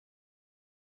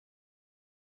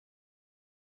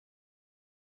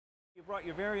brought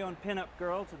your very own pinup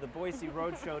girl to the Boise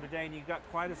Roadshow today, and you got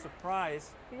quite a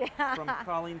surprise Yeah. from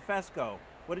Colleen Fesco.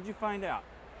 What did you find out?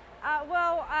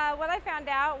 What I found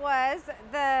out was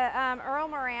the Earl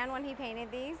Moran, when he painted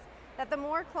these, that the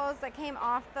more clothes that came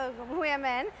off the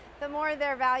women, the more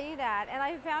they're valued at. And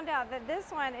I found out that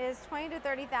this one is $20,000 to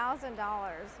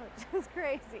 $30,000, which is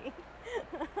crazy.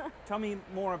 Tell me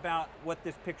more about what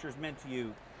this picture's meant to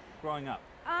you growing up.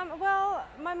 Well,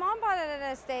 my mom bought it at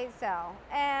an estate sale,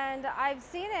 and I've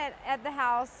seen it at the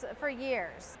house for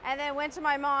years. And then went to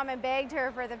my mom and begged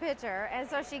her for the picture, and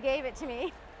so she gave it to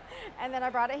me, and then I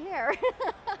brought it here.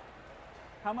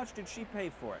 How much did she pay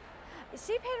for it?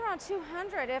 She paid around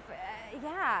 $200,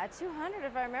 yeah, $200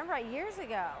 if I remember right, years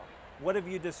ago. What have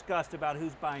you discussed about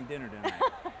who's buying dinner tonight?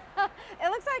 It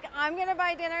looks like I'm gonna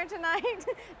buy dinner tonight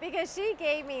because she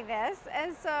gave me this,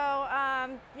 and so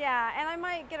yeah, and I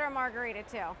might get her a margarita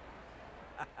too.